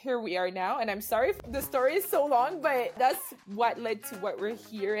here we are now. And I'm sorry if the story is so long, but that's what led to what we're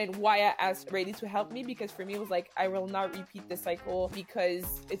here and why I asked Brady to help me, because for me, it was like, I will not repeat the cycle because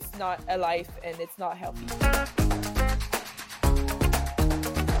it's not a life and it's not healthy.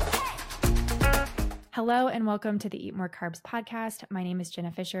 Hello and welcome to the Eat More Carbs podcast. My name is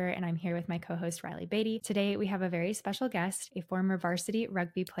Jenna Fisher and I'm here with my co-host Riley Beatty. Today we have a very special guest. A former varsity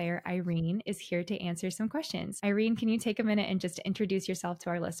rugby player, Irene, is here to answer some questions. Irene, can you take a minute and just introduce yourself to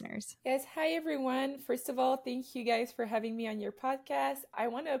our listeners? Yes, hi everyone. First of all, thank you guys for having me on your podcast. I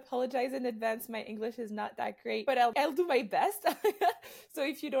want to apologize in advance. My English is not that great, but I'll do my best. So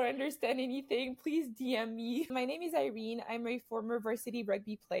if you don't understand anything, please DM me. My name is Irene. I'm a former varsity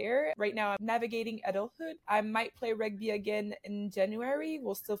rugby player. Right now I'm navigating adulthood. I might play rugby again in January.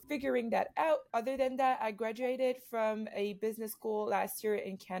 We're still figuring that out. Other than that, I graduated from a business school last year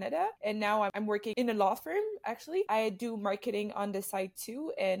in Canada, and now I'm working in a law firm, actually. I do marketing on the side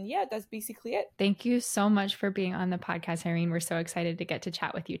too, and yeah, that's basically it. Thank you so much for being on the podcast, Irene. We're so excited to get to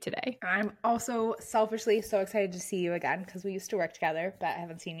chat with you today. I'm also selfishly so excited to see you again because we used to work together, but I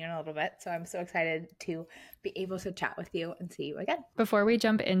haven't seen you in a little bit. So I'm so excited to be able to chat with you and see you again. Before we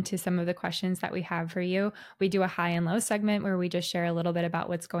jump into some of the questions that we have for you, we do a high and low segment where we just share a little bit about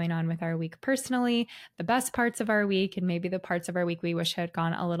what's going on with our week personally, the best parts of our week, and maybe the parts of our week we wish had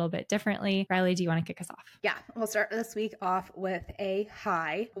gone a little bit differently. Riley, do you want to kick us off? Yeah, we'll start this week off with a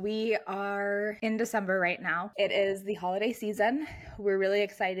high. We are in December right now. It is the holiday season. We're really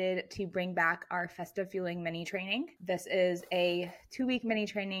excited to bring back our Festive Fueling mini training. This is a 2-week mini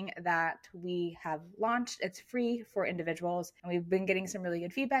training that we have launched. It's free for individuals, and we've been getting some really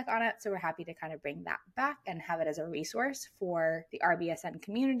good feedback on it. So we're happy to kind of bring that back and have it as a resource for the RBSN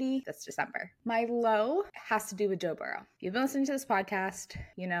community this December. My low has to do with Joe Burrow. If you've been listening to this podcast,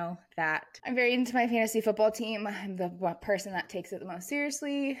 you know that I'm very into my fantasy football team. I'm the person that takes it the most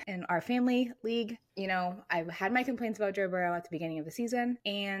seriously in our family league. You know, I've had my complaints about Joe Burrow at the beginning of the season,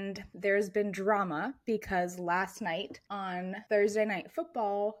 and there's been drama because last night on Thursday Night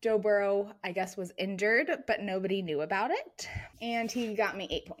Football, Joe Burrow, I guess, was injured, but nobody knew about it, and he got me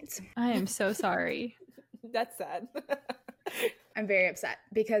 8 points. I am so sorry. That's sad. I'm very upset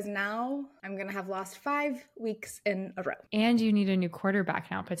because now I'm going to have lost 5 weeks in a row. And you need a new quarterback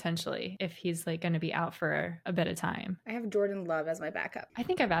now, potentially, if he's like going to be out for a bit of time. I have Jordan Love as my backup. I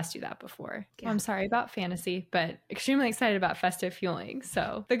think I've asked you that before. Yeah. I'm sorry about fantasy, but extremely excited about Festive Fueling.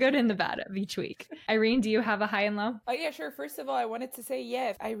 So the good and the bad of each week. Irene, do you have a high and low? Oh yeah, sure. First of all, I wanted to say,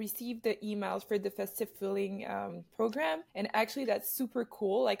 yeah, I received the emails for the Festive Fueling program. And actually that's super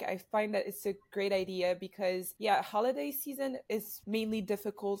cool. Like I find that it's a great idea because yeah, holiday season is mainly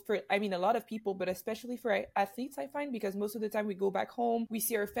difficult for, I mean, a lot of people, but especially for athletes, I find, because most of the time we go back home, we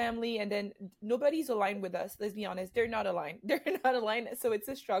see our family, and then nobody's aligned with us. Let's be honest. They're not aligned. So it's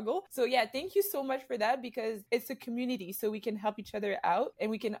a struggle. So yeah, thank you so much for that, because it's a community, so we can help each other out,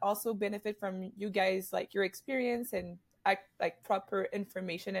 and we can also benefit from you guys, like your experience and like proper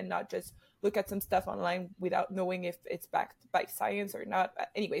information, and not just look at some stuff online without knowing if it's backed by science or not. But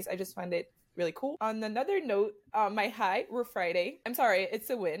anyways, I just find it really cool. On another note, my high were Friday. I'm sorry, it's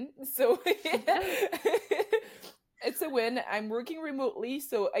a win. So it's a win. I'm working remotely,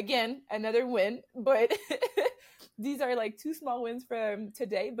 so again, another win. But these are like 2 small wins from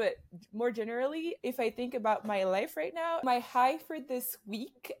today. But more generally, if I think about my life right now, my high for this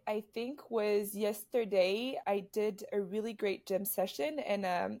week, I think, was yesterday. I did a really great gym session, and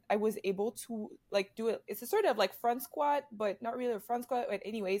I was able to like do it. It's a sort of like front squat, but not really a front squat. But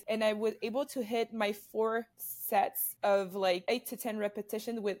anyways, and I was able to hit my 4 sets of like 8 to 10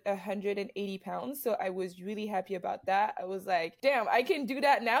 repetitions with 180 pounds. So I was really happy about that. I was like, damn, I can do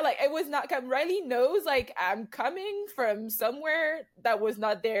that now. Like, it was not come. Riley knows like I'm coming from somewhere that was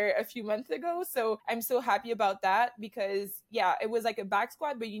not there a few months ago. So I'm so happy about that, because yeah, it was like a back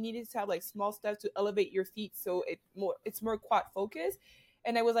squat, but you needed to have like small stuff to elevate your feet. So it's more quad focused.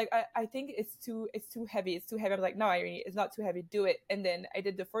 And I was like, I think it's too heavy. It's too heavy. I was like, no, Irene, it's not too heavy. Do it. And then I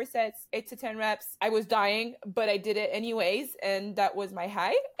did the 4 sets, 8 to 10 reps. I was dying, but I did it anyways. And that was my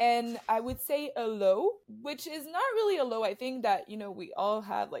high. And I would say a low, which is not really a low. I think that, you know, we all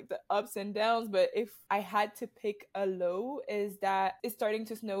have like the ups and downs. But if I had to pick a low, is that it's starting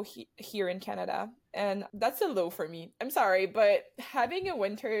to snow here in Canada. And that's a low for me. I'm sorry, but having a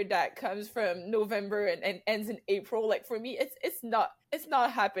winter that comes from November and ends in April, like for me, it's not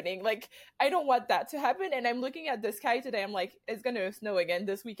happening. Like, I don't want that to happen. And I'm looking at the sky today. I'm like, it's going to snow again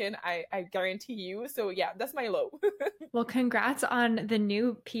this weekend. I guarantee you. So yeah, that's my low. Well, congrats on the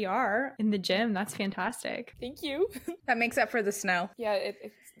new PR in the gym. That's fantastic. Thank you. That makes up for the snow. Yeah,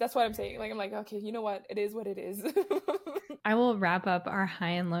 That's what I'm saying. Like, I'm like, okay, you know what? It is what it is. I will wrap up our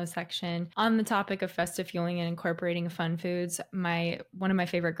high and low section on the topic of festive fueling and incorporating fun foods. One of my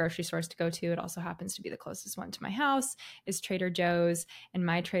favorite grocery stores to go to, it also happens to be the closest one to my house, is Trader Joe's. And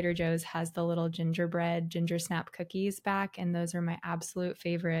my Trader Joe's has the little gingerbread ginger snap cookies back, and those are my absolute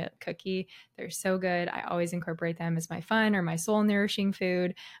favorite cookie. They're so good. I always incorporate them as my fun or my soul nourishing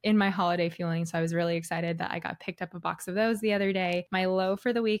food in my holiday fueling. So I was really excited that I got picked up a box of those the other day. My low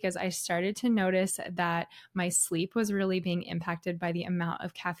for the week is I started to notice that my sleep was really being impacted by the amount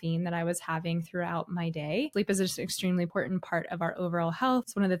of caffeine that I was having throughout my day. Sleep is an extremely important part of our overall health.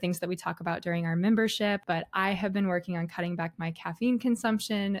 It's one of the things that we talk about during our membership, but I have been working on cutting back my caffeine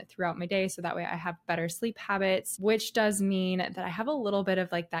consumption throughout my day so that way I have better sleep habits, which does mean that I have a little bit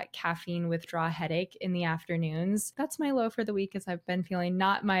of like that caffeine withdrawal headache in the afternoons. That's my low for the week, as I've been feeling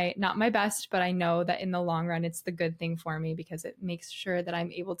not my best, but I know that in the long run it's the good thing for me because it makes sure that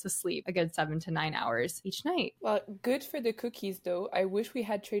I'm able to sleep a good 7 to 9 hours each night. Well, good for the cookies though. I wish we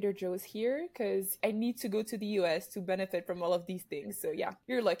had Trader Joe's here because I need to go to the US to benefit from all of these things. So yeah,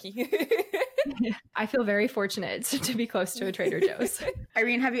 you're lucky. I feel very fortunate to be close to a Trader Joe's.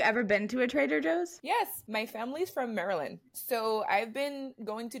 Irene, have you ever been to a Trader Joe's? Yes, my family's from Maryland. So I've been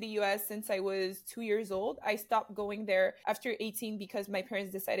going to the US since I was 2 years old. I stopped going there after 18 because my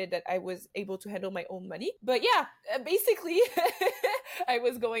parents decided that I was able to handle my own money. But yeah, basically, I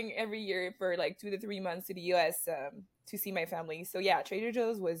was going every year for like 2 to 3 months to the US to see my family. So yeah, Trader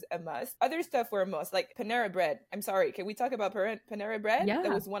Joe's was a must. Other stuff were a must, like Panera Bread. I'm sorry, can we talk about Panera Bread? Yeah.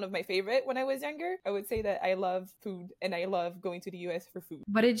 That was one of my favorite when I was younger. I would say that I love food and I love going to the US for food.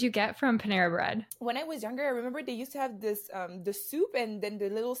 What did you get from Panera Bread? When I was younger, I remember they used to have this the soup and then the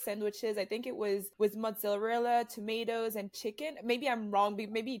little sandwiches. I think it was with mozzarella, tomatoes, and chicken. Maybe I'm wrong,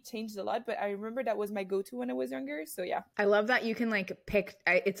 maybe it changed a lot, but I remember that was my go-to when I was younger. So yeah. I love that you can like pick,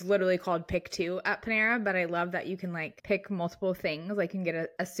 it's literally called pick two at Panera, but I love that you can like pick multiple things. Like you can get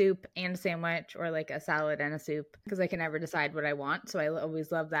a soup and a sandwich or like a salad and a soup because I can never decide what I want. So I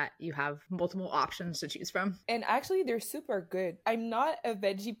always love that you have multiple options to choose from. And actually they're super good. I'm not a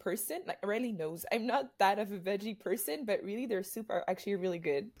veggie person. Like Riley knows I'm not that of a veggie person, but really their soup are actually really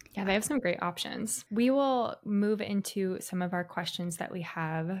good. Yeah, they have some great options. We will move into some of our questions that we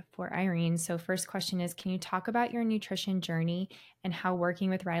have for Irene. So first question is, can you talk about your nutrition journey and how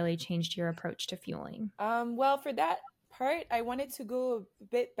working with Riley changed your approach to fueling? Well, for that part, I wanted to go a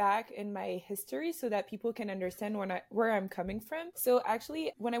bit back in my history so that people can understand where I'm coming from. So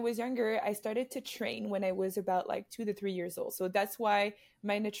actually, when I was younger, I started to train when I was about like 2 to 3 years old. So that's why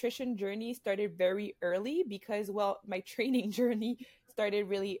my nutrition journey started very early because, well, my training journey started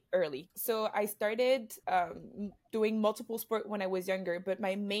really early. So I started doing multiple sport when I was younger, but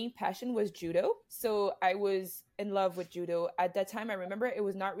my main passion was judo. So I was in love with judo. At that time, I remember it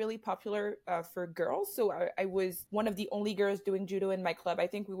was not really popular for girls. So I was one of the only girls doing judo in my club. I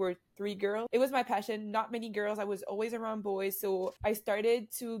think we were 3 girls. It was my passion, not many girls. I was always around boys. So I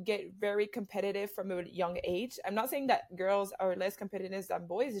started to get very competitive from a young age. I'm not saying that girls are less competitive than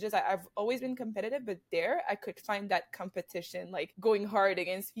boys. It's just I've always been competitive, but there I could find that competition, like going hard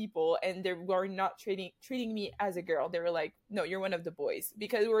against people, and they were not treating me as a girl. They were like, no, you're one of the boys,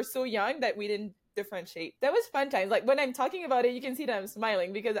 because we were so young that we didn't differentiate. That was fun times. Like when I'm talking about it, you can see that I'm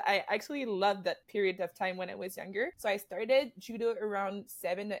smiling because I actually loved that period of time when I was younger. So I started judo around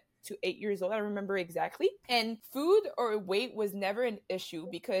 7 to 8 years old. I remember exactly. And food or weight was never an issue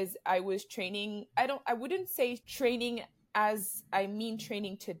because I was training. I wouldn't say training as I mean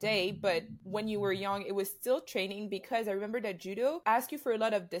training today, but when you were young, it was still training because I remember that judo asked you for a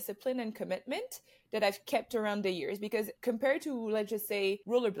lot of discipline and commitment that I've kept around the years. Because compared to, let's just say,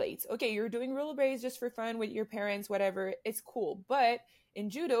 rollerblades, okay, you're doing rollerblades just for fun with your parents, whatever, it's cool. But in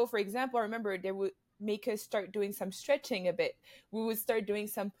judo, for example, I remember they would make us start doing some stretching a bit. We would start doing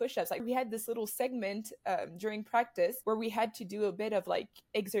some push-ups. Like we had this little segment during practice where we had to do a bit of like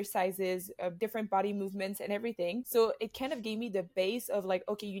exercises, different body movements and everything. So it kind of gave me the base of like,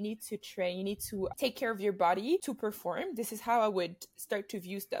 okay, you need to train, you need to take care of your body to perform. This is how I would start to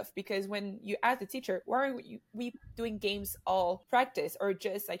view stuff. Because when you ask the teacher, why are we doing games all practice or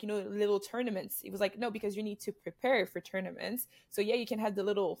just like, little tournaments? It was like, no, because you need to prepare for tournaments. So yeah, you can have the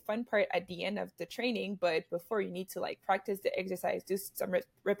little fun part at the end of the training, but before you need to like practice the exercise, do some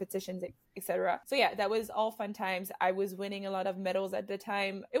repetitions, etc. So yeah, that was all fun times. I was winning a lot of medals at the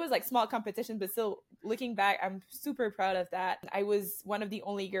time. It was like small competition, but still looking back, I'm super proud of that. I was one of the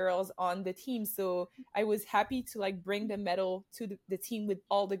only girls on the team, so I was happy to like bring the medal to the team with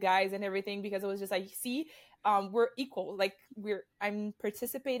all the guys and everything, because it was just like, see, we're equal. Like I'm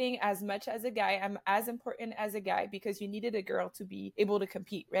participating as much as a guy. I'm as important as a guy, because you needed a girl to be able to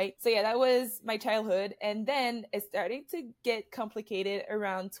compete, right? So yeah, that was my childhood. And then it started to get complicated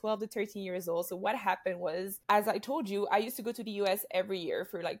around 12 to 13 years old. So what happened was, as I told you, I used to go to the US every year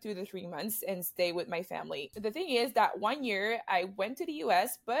for like 2 to 3 months and stay with my family. The thing is that one year I went to the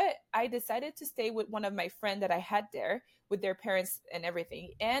US, but I decided to stay with one of my friends that I had there, with their parents and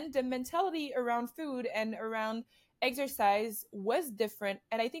everything. And the mentality around food and around exercise was different,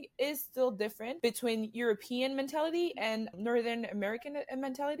 and I think is still different between European mentality and Northern American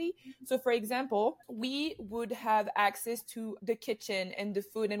mentality. So for example, we would have access to the kitchen and the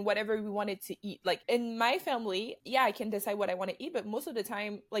food and whatever we wanted to eat. Like in my family, yeah, I can decide what I want to eat, but most of the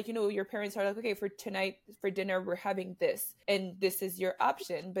time, like, you know, your parents are like, okay, for tonight, for dinner, we're having this and this is your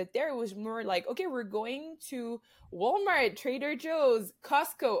option. But there it was more like, okay, we're going to Walmart, Trader Joe's,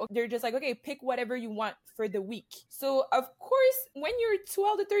 Costco. They're just like, okay, pick whatever you want for the week. So of course, when you're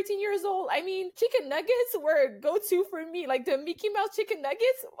 12 to 13 years old, I mean, chicken nuggets were a go-to for me. Like the Mickey Mouse chicken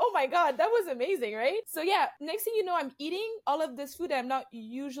nuggets. Oh my God, that was amazing, right? So yeah, next thing you know, I'm eating all of this food I'm not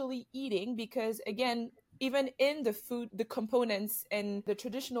usually eating, because again, even in the food, the components and the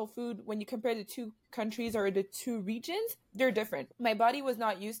traditional food, when you compare the two countries or the two regions, they're different. My body was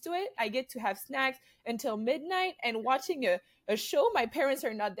not used to it. I get to have snacks until midnight and watching a show. My parents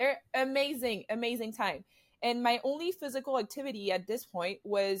are not there. Amazing, amazing time. And my only physical activity at this point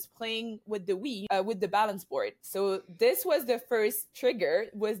was playing with the Wii, with the balance board. So this was the first trigger,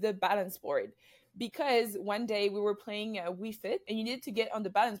 was the balance board. Because one day we were playing Wii Fit, and you needed to get on the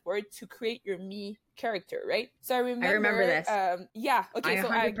balance board to create your me character, right? So I remember this. Yeah. Okay. I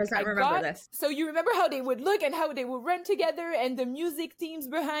 100% I remember this. So you remember how they would look and how they would run together and the music themes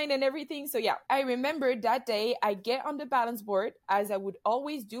behind and everything. So yeah, I remember that day I get on the balance board, as I would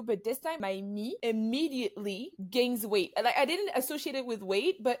always do, but this time my me immediately gains weight. Like I didn't associate it with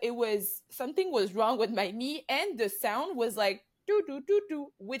weight, but it was, something was wrong with my me, and the sound was like do do do do,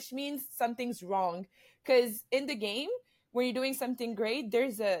 which means something's wrong. Because in the game, when you're doing something great,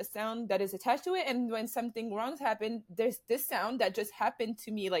 there's a sound that is attached to it, and when something wrong's happened, there's this sound that just happened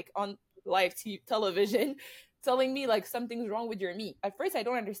to me, like on live television, telling me like something's wrong with your meat. At first I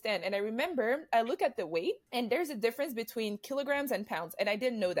don't understand, and I remember I look at the weight, and there's a difference between kilograms and pounds, and I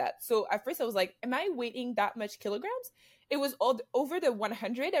didn't know that. So at first I was like, am I weighing that much kilograms? It was all over the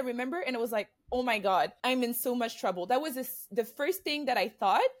 100, I remember, and it was like, oh my God, I'm in so much trouble. That was the first thing that I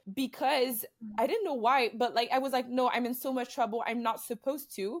thought, because I didn't know why, but like I was like, no, I'm in so much trouble. I'm not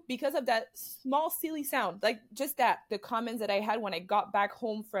supposed to, because of that small silly sound. Like just that, the comments that I had when I got back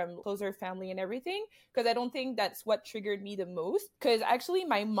home from closer family and everything, because I don't think that's what triggered me the most. Because actually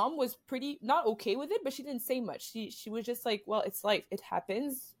my mom was pretty not okay with it, but she didn't say much. She was just like, well, it's life, it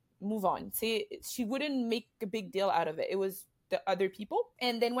happens, move on. Say, she wouldn't make a big deal out of it. It was the other people.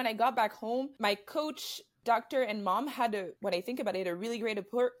 And then when I got back home, my coach, doctor, and mom had when I think about it, a really great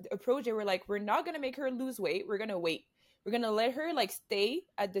approach. They were like, we're not going to make her lose weight. We're going to wait. We're going to let her like stay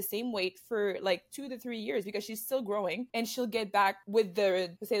at the same weight for like 2 to 3 years, because she's still growing, and she'll get back with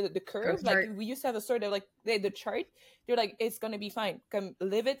the curve. Like we used to have a sort of like the chart. They're like, it's going to be fine. Come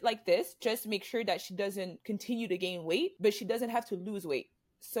live it like this. Just make sure that she doesn't continue to gain weight, but she doesn't have to lose weight.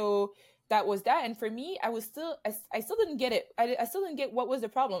 So that was that. And for me, I still didn't get it. I still didn't get what was the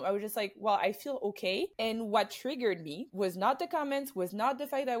problem. I was just like, well, I feel okay. And what triggered me was not the comments, was not the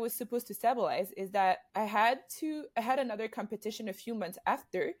fact that I was supposed to stabilize, is that I had another competition a few months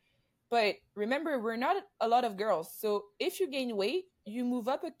after. But remember, we're not a lot of girls. So if you gain weight, you move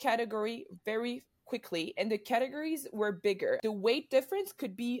up a category very quickly, and the categories were bigger. The weight difference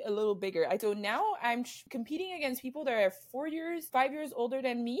could be a little bigger. So now I'm competing against people that are 5 years older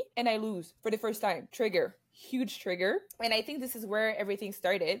than me, and I lose for the first time. Trigger. Huge trigger. And I think this is where everything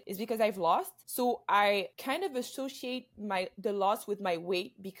started, is because I've lost. So I kind of associate the loss with my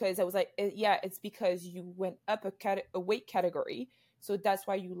weight, because I was like, yeah, it's because you went up a weight category. So that's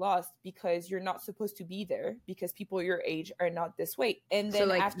why you lost, because you're not supposed to be there, because people your age are not this weight. And then so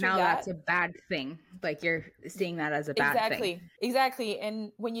like after now that's a bad thing. Like you're seeing that as a bad thing. Exactly.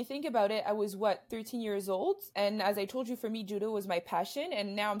 And when you think about it, I was 13 years old. And as I told you, for me, judo was my passion.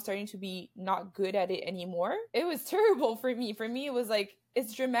 And now I'm starting to be not good at it anymore. It was terrible for me. For me, it was like,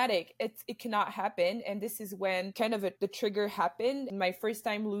 it's dramatic. It cannot happen. And this is when kind of the trigger happened. My first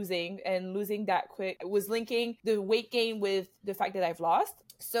time losing that quick, I was linking the weight gain with the fact that I've lost.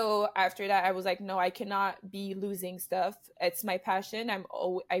 So after that, I was like, no, I cannot be losing stuff. It's my passion.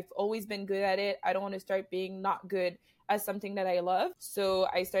 I've always been good at it. I don't want to start being not good as something that I love. So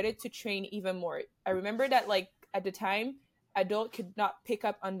I started to train even more. I remember that like at the time, adult could not pick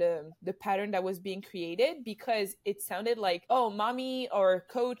up on the pattern that was being created, because it sounded like, oh, mommy or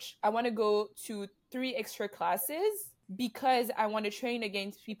coach, I want to go to 3 extra classes because I want to train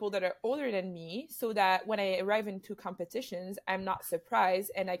against people that are older than me, so that when I arrive into competitions, I'm not surprised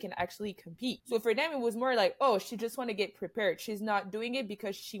and I can actually compete. So for them, it was more like, oh, she just want to get prepared. She's not doing it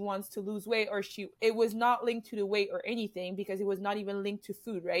because she wants to lose weight, or it was not linked to the weight or anything, because it was not even linked to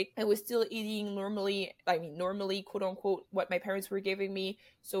food, right? I was still eating normally, quote unquote, what my parents were giving me.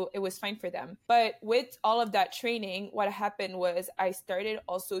 So it was fine for them. But with all of that training, what happened was I started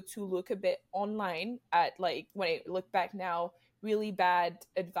also to look a bit online at, like, when I look back now, really bad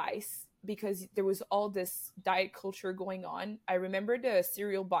advice, because there was all this diet culture going on. I remember the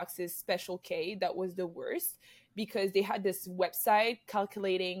cereal boxes Special K, that was the worst, because they had this website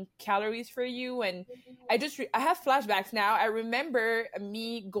calculating calories for you. And I have flashbacks now. I remember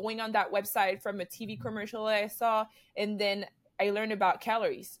me going on that website from a TV commercial that I saw, and then I learned about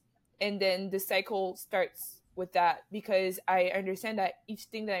calories. And then the cycle starts with that, because I understand that each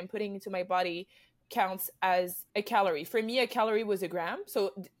thing that I'm putting into my body counts as a calorie. For me, a calorie was a gram.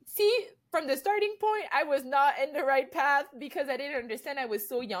 So see, from the starting point, I was not in the right path, because I didn't understand. I was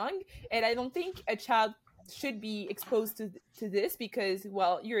so young, and I don't think a child should be exposed to this, because,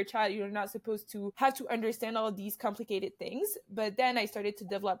 well, you're a child, you're not supposed to have to understand all of these complicated things. But then I started to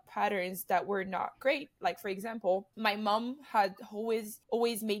develop patterns that were not great. Like, for example, my mom had always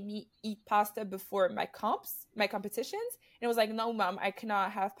made me eat pasta before my competitions. And I was like, no, mom, I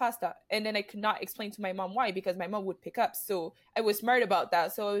cannot have pasta. And then I could not explain to my mom why, because my mom would pick up. So I was smart about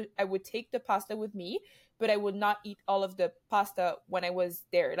that. So I would take the pasta with me, but I would not eat all of the pasta when I was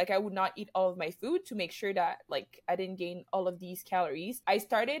there. Like, I would not eat all of my food to make sure that, like, I didn't gain all of these calories. I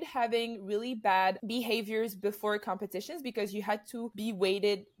started having really bad behaviors before competitions, because you had to be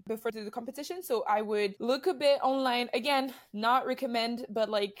weighted before the competition. So I would look a bit online, again, not recommend, but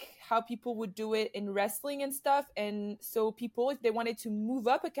like how people would do it in wrestling and stuff. And so people, if they wanted to move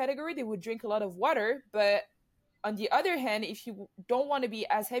up a category, they would drink a lot of water. But on the other hand, if you don't want to be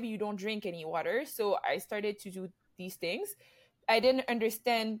as heavy, you don't drink any water. So I started to do these things. I didn't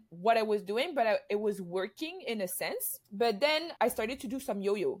understand what I was doing, but it was working in a sense. But then I started to do some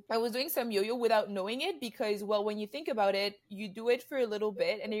yo-yo. I was doing some yo-yo without knowing it, because, well, when you think about it, you do it for a little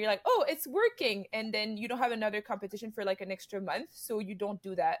bit and then you're like, oh, it's working. And then you don't have another competition for like an extra month. So you don't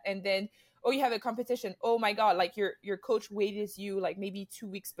do that. And then, oh, you have a competition. Oh my God, like your coach weights you like maybe 2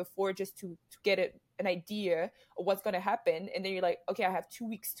 weeks before, just to get an idea of what's going to happen. And then you're like, okay, I have 2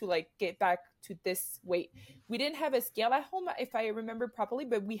 weeks to like get back to this weight. We didn't have a scale at home, if I remember properly,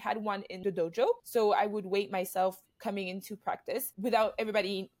 but we had one in the dojo. So I would weigh myself coming into practice without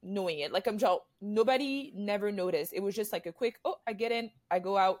everybody knowing it. Like, nobody never noticed. It was just like a quick, oh, I get in, I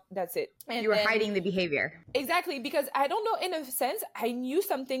go out, that's it. And you were hiding the behavior. Exactly, because I don't know, in a sense, I knew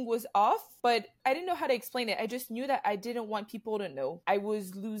something was off, but I didn't know how to explain it. I just knew that I didn't want people to know. I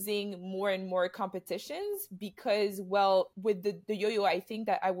was losing more and more competitions because, well, with the yo-yo, I think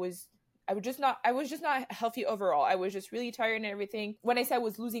that I was just not healthy overall. I was just really tired and everything. When I said I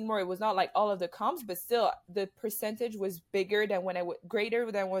was losing more, it was not like all of the comps, but still the percentage was bigger than greater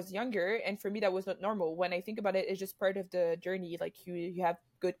than I was younger. And for me, that was not normal. When I think about it, it's just part of the journey. Like, you have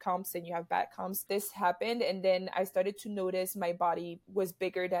good comps and you have bad comps. This happened, and then I started to notice my body was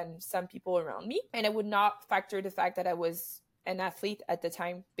bigger than some people around me. And I would not factor the fact that I was an athlete at the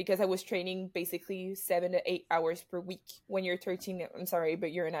time, because I was training basically 7 to 8 hours per week. When you're 13, I'm sorry,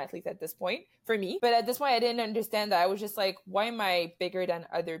 but you're an athlete at this point for me. But at this point, I didn't understand that. I was just like, why am I bigger than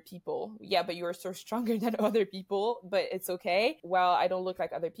other people? Yeah, but you're so stronger than other people, but it's okay. Well, I don't look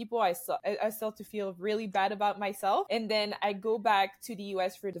like other people. I start to feel really bad about myself. And then I go back to the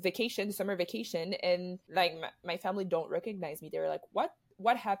US for the summer vacation, and like my family don't recognize me. They're like,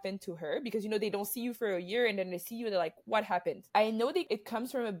 what happened to her? Because, they don't see you for a year, and then they see you, they're like, what happened? I know that it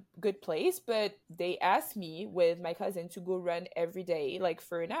comes from a good place, but they asked me with my cousin to go run every day, like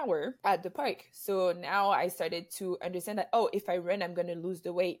for an hour at the park. So now I started to understand that, oh, if I run, I'm going to lose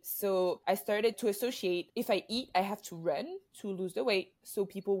the weight. So I started to associate, if I eat, I have to run to lose the weight. So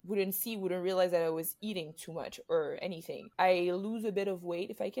people wouldn't realize that I was eating too much or anything. I lose a bit of weight,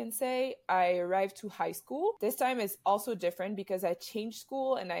 if I can say. I arrived to high school. This time is also different because I changed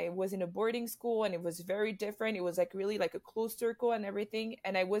school and I was in a boarding school, and it was very different. It was like really like a closed circle and everything.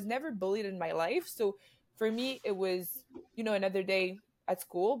 And I was never bullied in my life. So for me, it was, another day at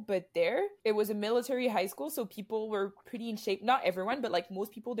school. But there, it was a military high school. So people were pretty in shape. Not everyone, but like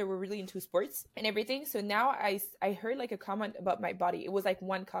most people, they were really into sports and everything. So now I heard like a comment about my body. It was like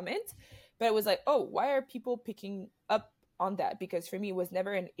one comment, but it was like, oh, why are people picking up on that? Because for me, it was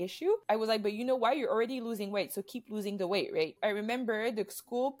never an issue. I was like, but you know why? You're already losing weight, so keep losing the weight, right? I remember the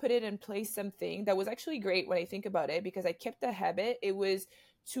school put it in place something that was actually great when I think about it, because I kept the habit. It was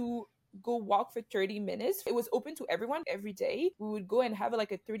to go walk for 30 minutes. It was open to everyone every day. We would go and have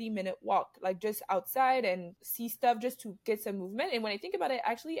like a 30-minute walk, like just outside and see stuff, just to get some movement. And when I think about it,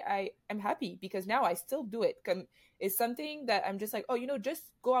 actually, I am happy because now I still do it. It's something that I'm just like, oh, just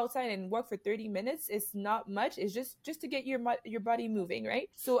go outside and walk for 30 minutes. It's not much. It's just to get your body moving, right?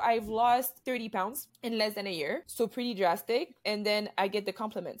 So I've lost 30 pounds in less than a year. So pretty drastic. And then I get the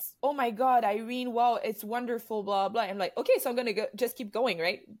compliments. Oh my God, Irene, wow, it's wonderful, blah, blah. I'm like, okay, so I'm going to just keep going,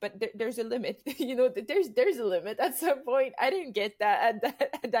 right? But there's a limit, there's a limit at some point. I didn't get that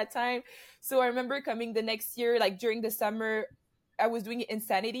at that time. So I remember coming the next year, like during the summer, I was doing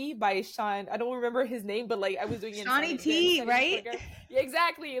Insanity by Sean. I don't remember his name, but like I was doing Shawnee Insanity, T, right? Yeah,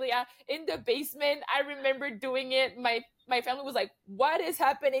 exactly. Yeah, in the basement. I remember doing it. My family was like, "What is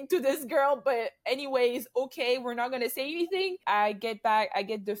happening to this girl?" But anyways, okay, we're not gonna say anything. I get back. I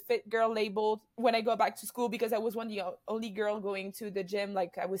get the fit girl labeled when I go back to school, because I was the only girl going to the gym.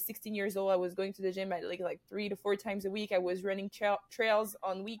 Like I was 16 years old. I was going to the gym at like 3 to 4 times a week. I was running trails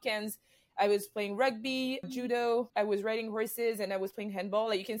on weekends. I was playing rugby, judo, I was riding horses, and I was playing handball.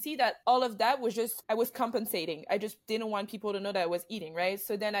 Like you can see that all of that was just, I was compensating. I just didn't want people to know that I was eating, right?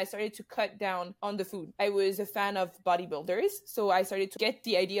 So then I started to cut down on the food. I was a fan of bodybuilders, so I started to get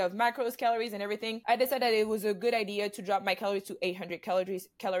the idea of macros, calories, and everything. I decided that it was a good idea to drop my calories to 800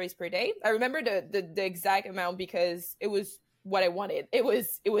 calories per day. I remember the exact amount because it was what I wanted. It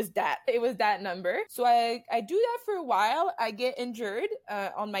was that number. So I do that for a while. I get injured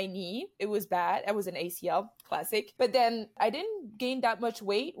on my knee. It was bad. I was an ACL, classic. But then I didn't gain that much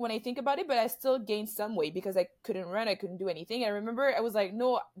weight when I think about it, but I still gained some weight because I couldn't run. I couldn't do anything. I remember I was like,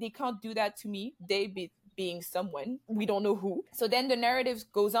 no, they can't do that to me. Being someone, we don't know who. So then the narrative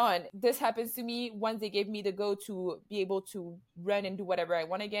goes on. This happens to me once they gave me the go to be able to run and do whatever I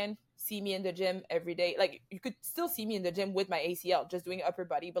want again. See me in the gym every day. Like you could still see me in the gym with my ACL, just doing upper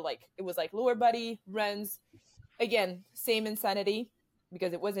body, but like it was like lower body, runs. Again, same insanity,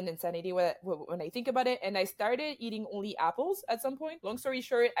 because it wasn't insanity when I think about it. And I started eating only apples at some point. Long story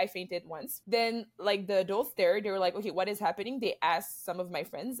short, I fainted once. Then like the adults there, they were like, okay, what is happening? They asked some of my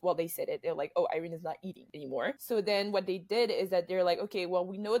friends. Well, they said it. They're like, oh, Irene is not eating anymore. So then what they did is that they're like, okay, well,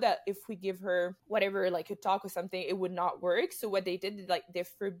 we know that if we give her whatever, like a talk or something, it would not work. So what they did is like they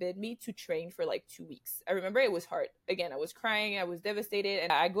forbid me to train for like 2 weeks. I remember it was hard. Again, I was crying. I was devastated.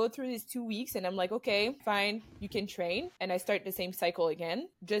 And I go through these 2 weeks and I'm like, okay, fine, you can train. And I start the same cycle again.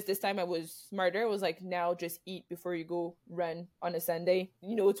 Just this time I was smarter. I was like, now just eat before you go run on a Sunday,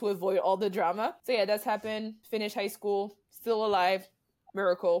 to avoid all the drama. So yeah, that's happened. Finish high school, still alive.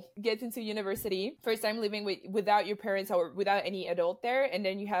 Miracle. Get into university. First time living without your parents or without any adult there. And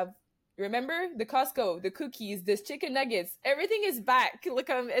then you remember the Costco, the cookies, the chicken nuggets, everything is back.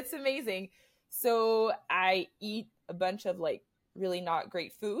 Look, it's amazing. So I eat a bunch of like really not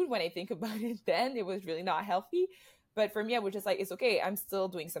great food. When I think about it, then it was really not healthy. But for me, I was just like, it's okay. I'm still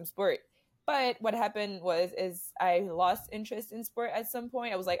doing some sport. But what happened is I lost interest in sport at some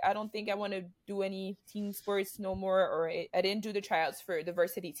point. I was like, I don't think I want to do any team sports no more. Or I didn't do the tryouts for the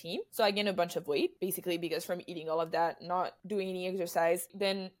varsity team. So I gained a bunch of weight, basically, because from eating all of that, not doing any exercise.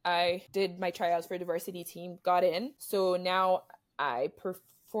 Then I did my tryouts for the varsity team, got in. So now I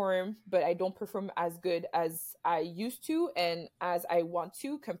perform, but I don't perform as good as I used to and as I want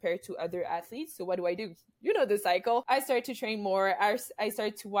to compared to other athletes. So what do? You know the cycle. I start to train more. I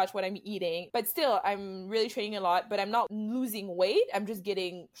start to watch what I'm eating, but still I'm really training a lot, but I'm not losing weight. I'm just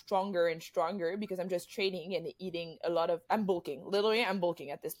getting stronger and stronger because I'm just training and eating a lot of, I'm bulking. Literally, I'm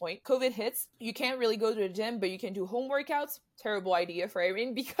bulking at this point. COVID hits. You can't really go to the gym, but you can do home workouts. Terrible idea for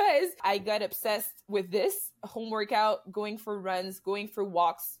Irene because I got obsessed with this home workout, going for runs, going for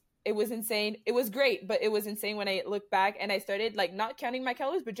walks. It was insane. It was great, but it was insane when I look back and I started like not counting my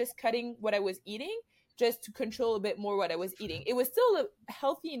calories, but just cutting what I was eating, just to control a bit more what I was eating. It was still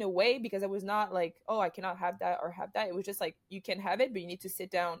healthy in a way because I was not like, oh, I cannot have that or have that. It was just like, you can have it, but you need to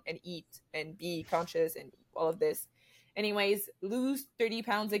sit down and eat and be conscious and all of this. Anyways, lose 30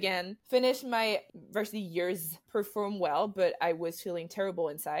 pounds again, finish my varsity years, perform well, but I was feeling terrible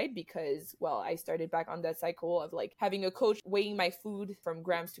inside because, well, I started back on that cycle of like having a coach weighing my food from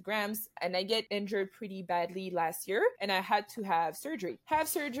grams to grams, and I get injured pretty badly last year, and I had to have surgery.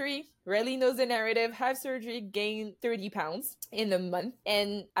 Riley knows the narrative, have surgery, gain 30 pounds in a month,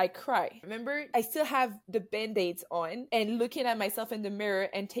 and I cry. Remember, I still have the band-aids on and looking at myself in the mirror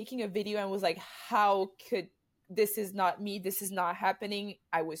and taking a video and was like, how could this is not me, this is not happening.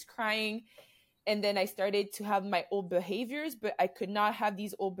 I was crying. And then I started to have my old behaviors, but I could not have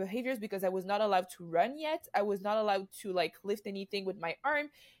these old behaviors because I was not allowed to run yet. I was not allowed to like lift anything with my arm.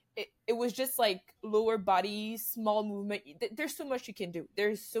 It was just like lower body, small movement. There's so much you can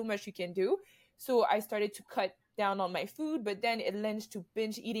do. So I started to cut down on my food, but then it led to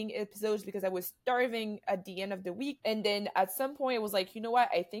binge eating episodes because I was starving at the end of the week. And then at some point it was like, you know what,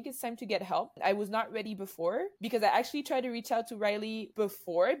 I think it's time to get help. I was not ready before because I actually tried to reach out to Riley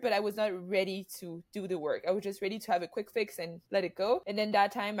before, but I was not ready to do the work. I was just ready to have a quick fix and let it go. And then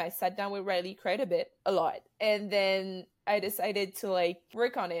that time I sat down with Riley, cried a lot. And then I decided to like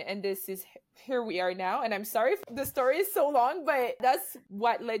work on it, and here we are now. And I'm sorry if the story is so long, but that's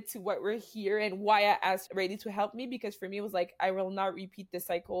what led to what we're here and why I asked Riley to help me, because for me it was like, I will not repeat the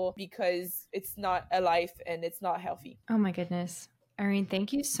cycle because it's not a life and it's not healthy. Oh my goodness. Irene,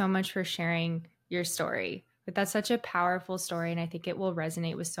 thank you so much for sharing your story. But that's such a powerful story, and I think it will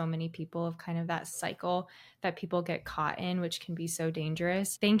resonate with so many people of kind of that cycle that people get caught in, which can be so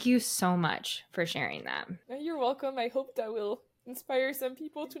dangerous. Thank you so much for sharing that. You're welcome. I hope that will inspire some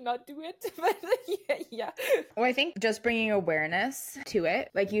people to not do it. But yeah. Well, I think just bringing awareness to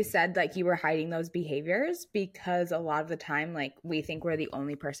it, like you said, like you were hiding those behaviors because a lot of the time, like we think we're the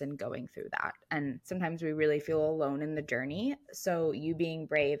only person going through that. And sometimes we really feel alone in the journey. So you being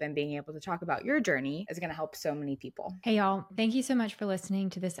brave and being able to talk about your journey is going to help so many people. Hey y'all, thank you so much for listening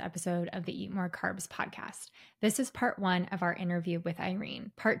to this episode of the Eat More Carbs podcast. This is part 1 of our interview with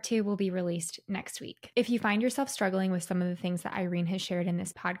Irene. Part 2 will be released next week. If you find yourself struggling with some of the things that Irene has shared in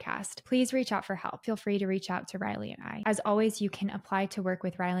this podcast, please reach out for help. Feel free to reach out to Riley and I. As always, you can apply to work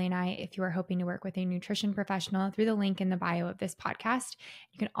with Riley and I if you are hoping to work with a nutrition professional through the link in the bio of this podcast.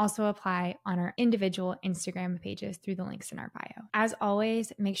 You can also apply on our individual Instagram pages through the links in our bio. As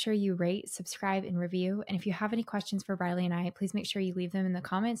always, make sure you rate, subscribe, and review. And if you have any questions for Riley and I, please make sure you leave them in the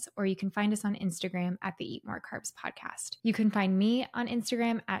comments, or you can find us on Instagram at the Eat More Carbs podcast. You can find me on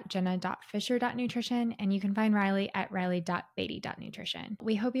Instagram at jenna.fisher.nutrition, and you can find Riley at riley.beatty.nutrition.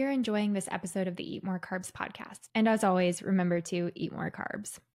 We hope you're enjoying this episode of the Eat More Carbs podcast. And as always, remember to eat more carbs.